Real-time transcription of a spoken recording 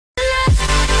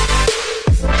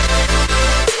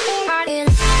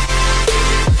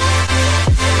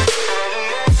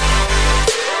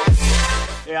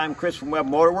I'm Chris from Webb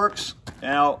Motorworks.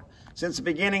 Now, since the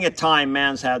beginning of time,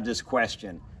 man's had this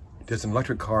question. Does an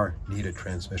electric car need a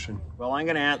transmission? Well, I'm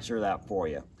going to answer that for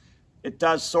you. It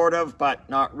does sort of, but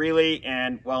not really,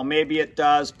 and well, maybe it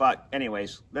does, but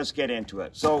anyways, let's get into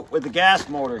it. So with the gas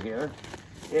motor here,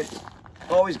 it's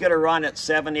always going to run at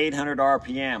 700-800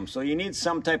 RPM. So you need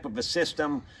some type of a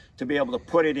system to be able to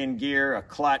put it in gear, a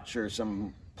clutch or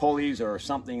some pulleys or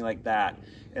something like that.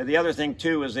 And the other thing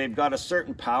too is they've got a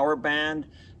certain power band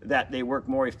that they work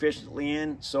more efficiently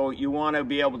in, so you want to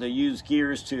be able to use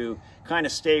gears to kind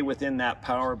of stay within that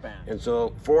power band. And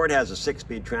so Ford has a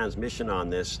 6-speed transmission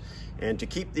on this, and to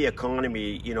keep the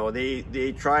economy, you know,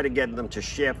 they try to get them to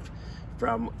shift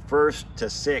from first to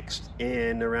sixth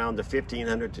in around the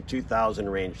 1500 to 2000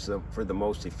 range, so for the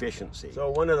most efficiency. So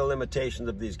one of the limitations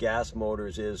of these gas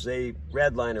motors is they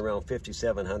redline around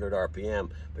 5700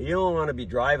 RPM, but you don't want to be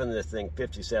driving this thing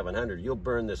 5700. You'll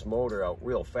burn this motor out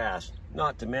real fast,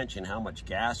 not to mention how much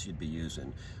gas you'd be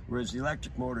using. Whereas the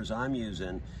electric motors I'm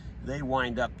using, they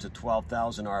wind up to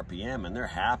 12,000 RPM, and they're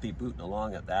happy booting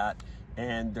along at that.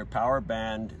 And their power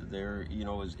band,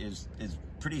 is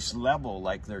pretty level.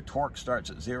 Like their torque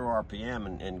starts at 0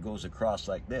 RPM and goes across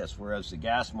like this, whereas the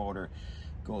gas motor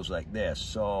goes like this.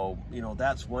 So, you know,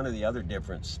 that's one of the other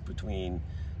difference between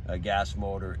a gas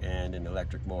motor and an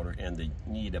electric motor, and the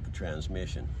need of a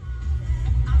transmission.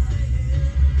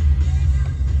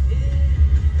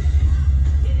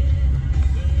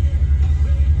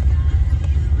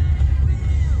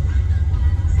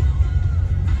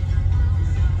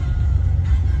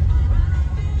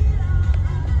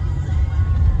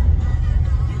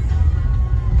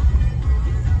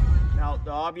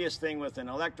 The obvious thing with an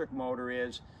electric motor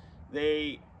is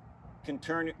they can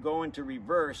go into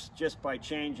reverse just by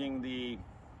changing the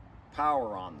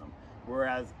power on them,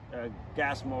 whereas a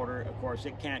gas motor, of course,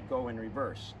 it can't go in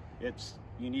reverse.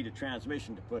 You need a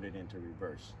transmission to put it into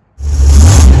reverse.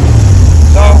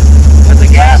 So with the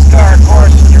gas car, of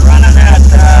course, you're running at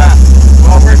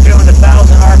we're doing 1000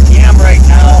 RPM right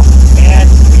now, and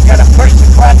you got to push the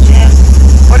clutch in,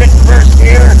 put it in first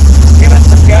gear, give it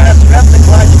some gas, rev the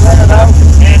clutch, let it out,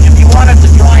 and if you wanted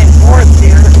to join fourth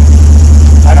gear,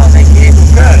 I don't think you even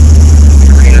could.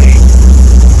 It's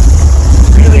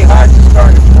really hard to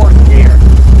start in fourth gear.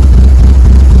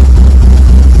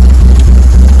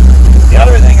 The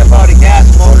other thing about a gas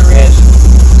motor is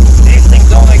these things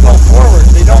only go forward,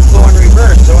 they don't go in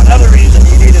reverse. So another reason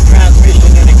you need a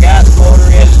transmission in a gas motor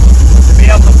is to be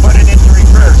able to put it into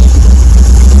reverse.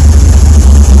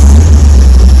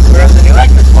 Whereas an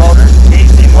electric motor,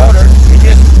 AC motor, you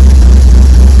just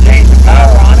change the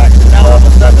power on it, and now all of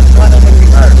a sudden it's running in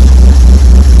reverse.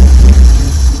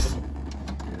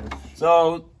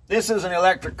 So this is an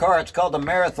electric car. It's called the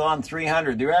Marathon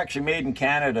 300. They were actually made in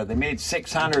Canada. They made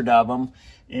 600 of them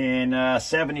in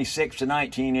 76 to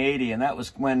 1980, and that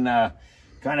was when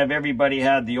kind of everybody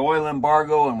had the oil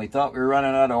embargo, and we thought we were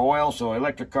running out of oil, so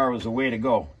electric car was the way to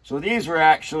go. So these were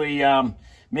actually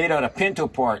made out of Pinto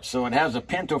parts. So it has a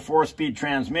Pinto 4-speed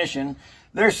transmission.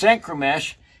 They're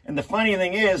Synchromesh, and the funny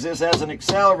thing is, this has an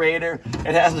accelerator,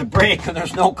 it has a brake, and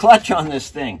there's no clutch on this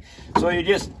thing. So you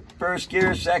just first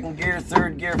gear, second gear,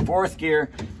 third gear, fourth gear.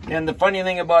 And the funny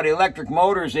thing about electric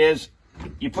motors is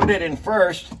you put it in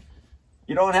first,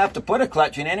 you don't have to put a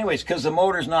clutch in anyways because the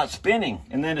motor's not spinning.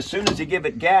 And then as soon as you give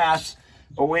it gas,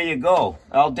 away you go.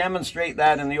 I'll demonstrate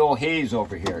that in the old haze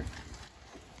over here.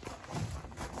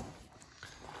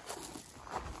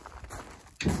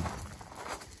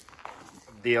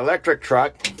 The electric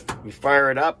truck, we fire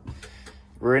it up.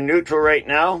 We're in neutral right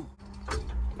now.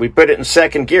 We put it in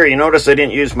second gear. You notice I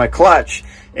didn't use my clutch.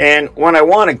 And when I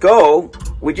want to go,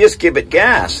 we just give it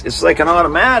gas. It's like an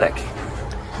automatic.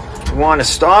 We want to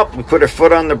stop, we put our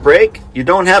foot on the brake. You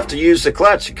don't have to use the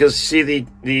clutch because see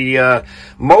the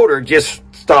motor just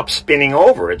stops spinning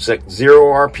over. It's at 0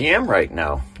 RPM right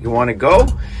now. You want to go,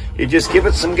 you just give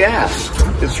it some gas.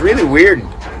 It's really weird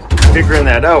figuring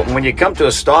that out. And when you come to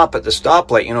a stop at the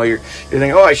stoplight, you know, you're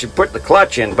thinking, oh, I should put the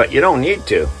clutch in, but you don't need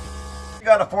to. I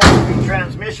got a 4-speed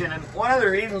transmission, and one of the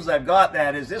reasons I've got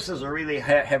that is this is a really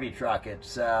heavy truck.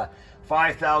 It's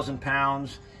 5,000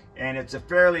 pounds, and it's a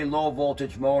fairly low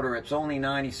voltage motor. It's only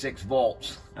 96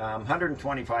 volts,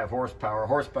 125 horsepower.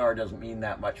 Horsepower doesn't mean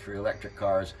that much for electric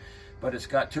cars, but it's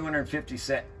got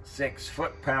 256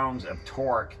 foot-pounds of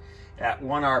torque at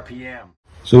 1 RPM.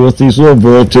 So with these low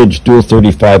voltage dual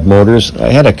 35 motors, I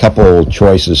had a couple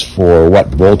choices for what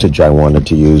voltage I wanted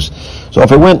to use. So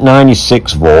if I went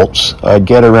 96 volts, I'd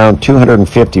get around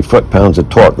 250 foot-pounds of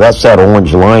torque. That's that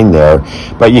orange line there.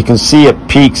 But you can see it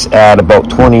peaks at about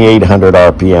 2,800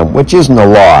 RPM, which isn't a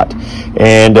lot.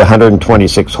 And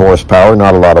 126 horsepower,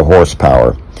 not a lot of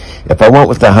horsepower. If I went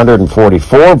with the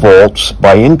 144 volts,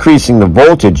 by increasing the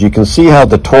voltage, you can see how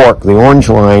the torque, the orange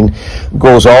line,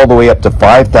 goes all the way up to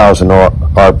 5,000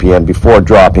 RPM before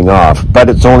dropping off. But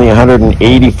it's only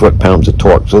 180 foot-pounds of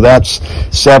torque, so that's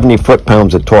 70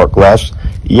 foot-pounds of torque less.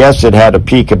 Yes, it had a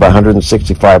peak of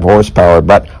 165 horsepower,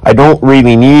 but I don't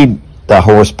really need the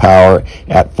horsepower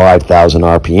at 5,000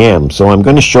 RPM. So I'm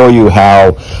going to show you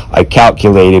how I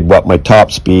calculated what my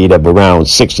top speed of around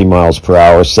 60 miles per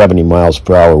hour, 70 miles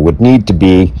per hour would need to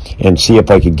be, and see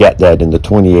if I could get that in the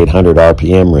 2,800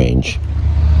 RPM range.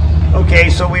 Okay,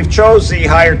 so we've chose the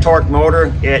higher torque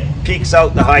motor. It peaks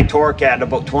out the high torque at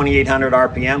about 2,800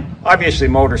 RPM. Obviously,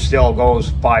 motor still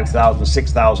goes 5,000,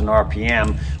 6,000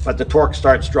 RPM, but the torque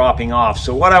starts dropping off.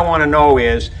 So what I want to know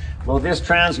is, well, this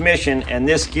transmission and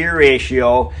this gear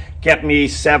ratio kept me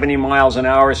 70 miles an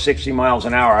hour, 60 miles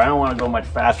an hour. I don't want to go much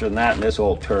faster than that in this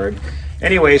old turd.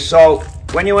 Anyway, so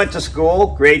when you went to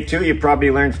school, grade 2, you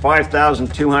probably learned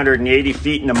 5,280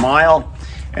 feet in a mile,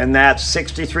 and that's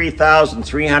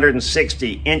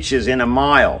 63,360 inches in a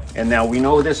mile. And now we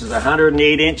know this is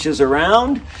 108 inches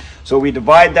around, so we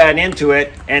divide that into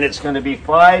it, and it's going to be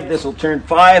this will turn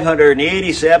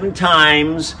 587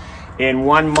 times in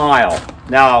 1 mile.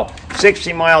 Now,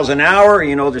 60 miles an hour,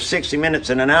 you know, there's 60 minutes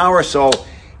in an hour, so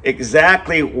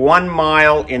exactly 1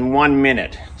 mile in 1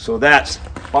 minute. So that's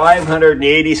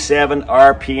 587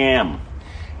 RPM.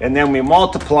 And then we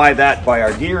multiply that by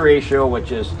our gear ratio,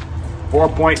 which is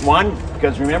 4.1,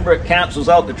 because remember, it cancels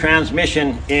out the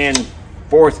transmission in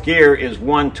 4th gear is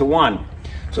 1 to 1.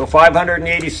 So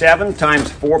 587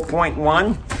 times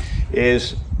 4.1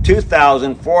 is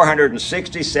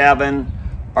 2,467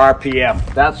 RPM.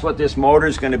 That's what this motor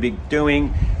is going to be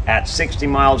doing at 60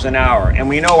 miles an hour. And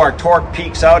we know our torque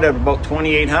peaks out at about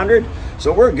 2,800,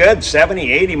 so we're good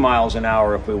 70, 80 miles an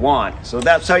hour if we want. So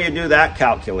that's how you do that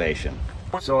calculation.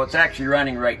 So it's actually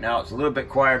running right now. It's a little bit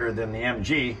quieter than the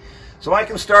MG. So I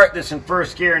can start this in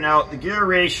 1st gear. Now, the gear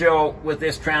ratio with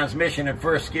this transmission in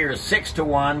 1st gear is 6 to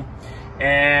 1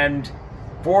 and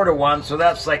 4 to 1, so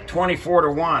that's like 24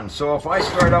 to 1. So if I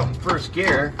start out in 1st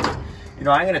gear, you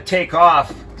know, I'm going to take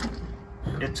off.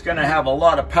 It's going to have a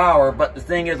lot of power, but the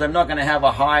thing is, I'm not going to have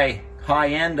a high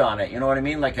end on it. You know what I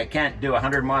mean? Like, I can't do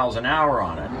 100 miles an hour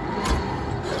on it.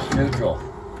 It's neutral.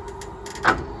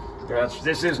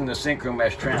 This isn't a synchro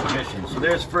mesh transmission. So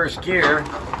there's 1st gear.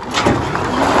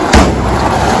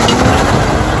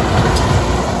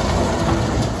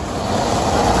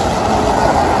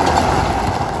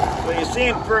 So you see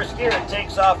in 1st gear, it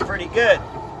takes off pretty good.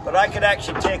 But I could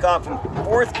actually take off in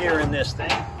 4th gear in this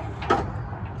thing.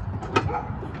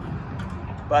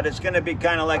 But it's going to be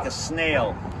kind of like a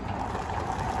snail.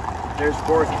 There's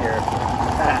 4th gear.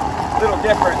 A little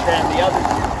different than the other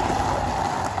gear.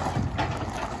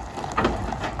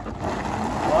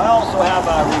 Well, I also have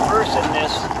a reverse in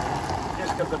this,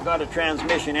 just because I've got a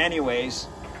transmission anyways.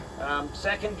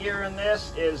 2nd gear in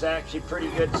this is actually pretty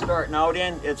good starting out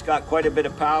in. It's got quite a bit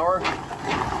of power.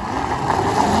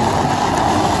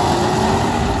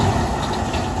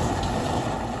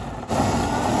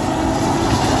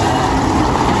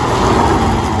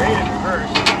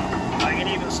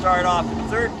 Start off in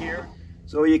 3rd gear.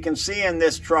 So you can see in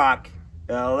this truck,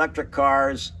 electric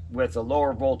cars with a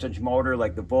lower voltage motor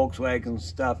like the Volkswagen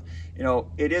stuff, you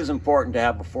know, it is important to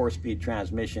have a 4-speed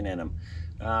transmission in them.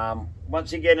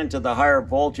 Once you get into the higher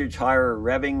voltage, higher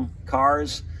revving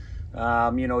cars,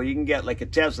 you know, you can get like a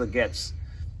Tesla gets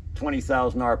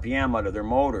 20,000 RPM out of their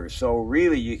motor. So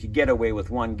really you could get away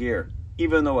with 1 gear,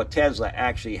 even though a Tesla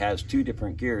actually has 2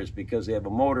 different gears, because they have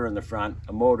a motor in the front,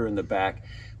 a motor in the back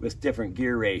with different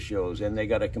gear ratios, and they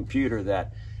got a computer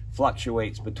that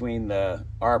fluctuates between the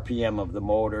RPM of the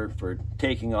motor for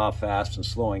taking off fast and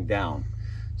slowing down.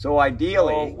 So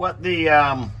ideally, what the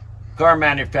car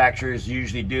manufacturers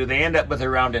usually do, they end up with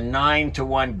around a 9 to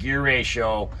 1 gear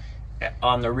ratio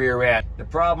on the rear end. The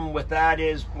problem with that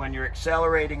is when you're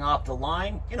accelerating off the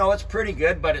line, you know, it's pretty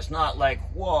good, but it's not like,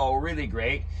 whoa, really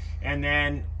great. And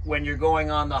then when you're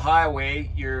going on the highway,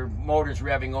 your motor's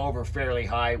revving over fairly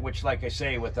high, which, like I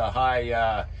say, with a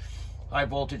high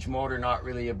voltage motor, not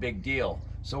really a big deal.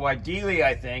 So ideally,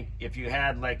 I think if you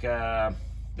had like a,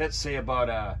 let's say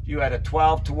you had a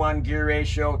 12 to 1 gear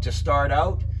ratio to start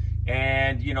out,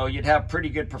 and you know, you'd have pretty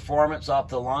good performance off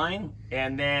the line.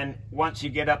 And then once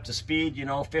you get up to speed, you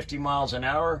know, 50 miles an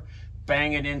hour,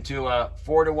 bang it into a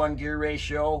 4 to 1 gear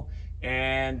ratio,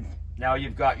 and now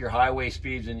you've got your highway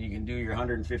speeds and you can do your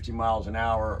 150 miles an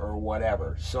hour or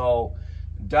whatever. So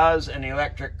does an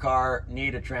electric car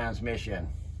need a transmission?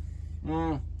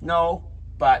 No,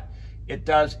 but it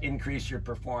does increase your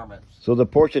performance. So the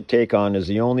Porsche Taycan is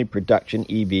the only production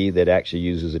EV that actually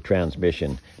uses a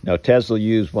transmission. Now Tesla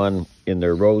used one in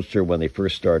their Roadster when they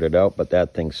first started out, but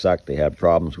that thing sucked. They had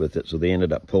problems with it, so they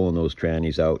ended up pulling those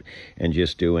trannies out and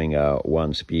just doing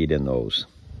 1 speed in those.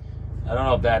 I don't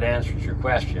know if that answers your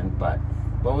question, but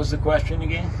what was the question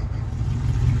again?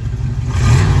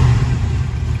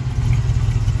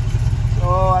 So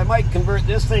I might convert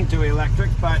this thing to electric,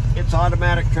 but it's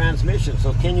automatic transmission.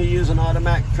 So can you use an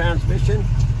automatic transmission?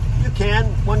 You can.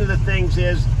 One of the things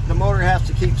is the motor has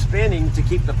to keep spinning to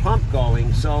keep the pump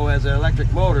going. So as an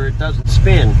electric motor, it doesn't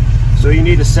spin. So you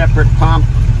need a separate pump.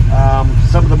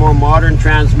 Some of the more modern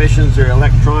transmissions are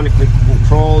electronically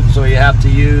controlled, so you have to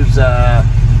use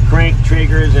crank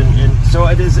triggers, and so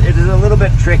it is a little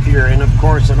bit trickier. And of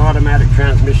course, an automatic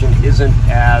transmission isn't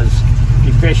as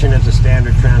efficient as a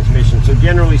standard transmission. So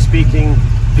generally speaking,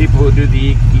 people who do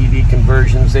the EV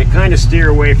conversions, they kind of steer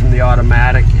away from the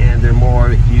automatic, and they're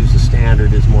more use the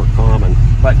standard is more common.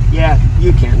 But yeah,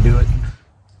 you can do it.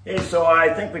 Hey, so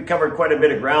I think we covered quite a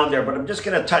bit of ground there, but I'm just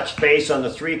going to touch base on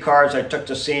the 3 cars I took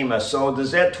to SEMA. So the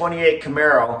Z28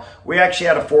 Camaro, we actually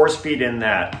had a 4-speed in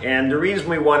that. And the reason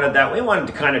we wanted that, we wanted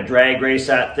to kind of drag race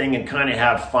that thing and kind of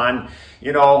have fun.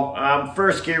 You know,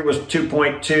 first gear was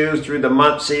 2.2 through the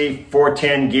Muncie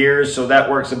 410 gears, so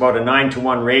that works about a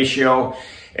 9-to-1 ratio.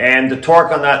 And the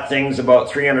torque on that thing's about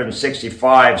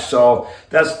 365, so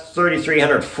that's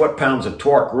 3,300 foot-pounds of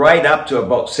torque, right up to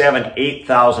about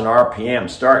 8,000 RPM,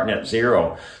 starting at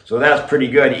 0. So that's pretty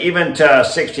good. Even to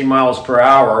 60 miles per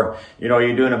hour, you know,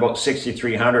 you're doing about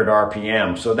 6,300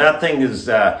 RPM. So that thing is,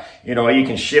 you know, you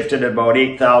can shift it at about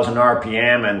 8,000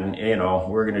 RPM, and, you know,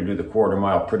 we're going to do the quarter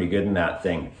mile pretty good in that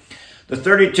thing. The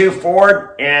 32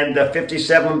 Ford and the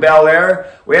 57 Bel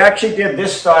Air, we actually did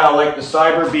this style like the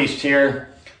Cyber Beast here,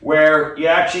 where you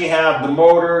actually have the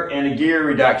motor and a gear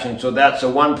reduction. So that's a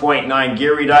 1.9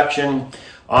 gear reduction.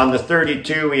 On the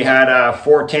 32, we had a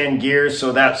 410 gears,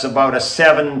 so that's about a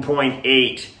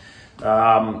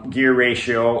 7.8 gear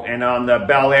ratio. And on the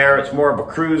Bel Air, it's more of a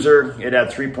cruiser. It had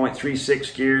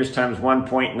 3.36 gears times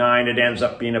 1.9. It ends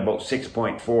up being about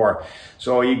 6.4.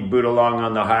 So you can boot along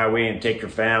on the highway and take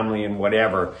your family and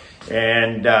whatever.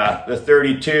 And the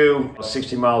 32,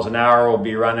 60 miles an hour, will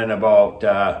be running about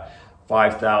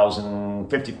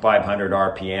 5,500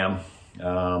 RPM.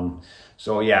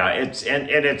 So yeah,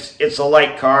 it's a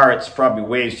light car. It's probably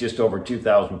weighs just over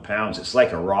 2,000 pounds. It's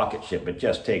like a rocket ship. It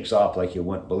just takes off like you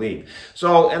wouldn't believe.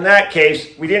 So in that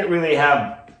case, we didn't really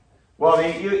have, well,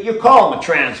 you call them a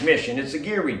transmission. It's a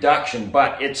gear reduction,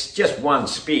 but it's just 1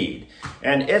 speed,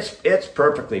 and it's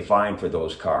perfectly fine for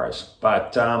those cars.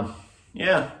 But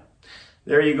yeah.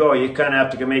 There you go. You kind of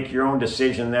have to make your own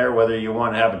decision there whether you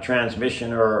want to have a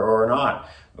transmission or not.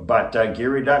 But gear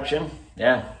reduction,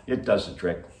 yeah, it does the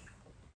trick.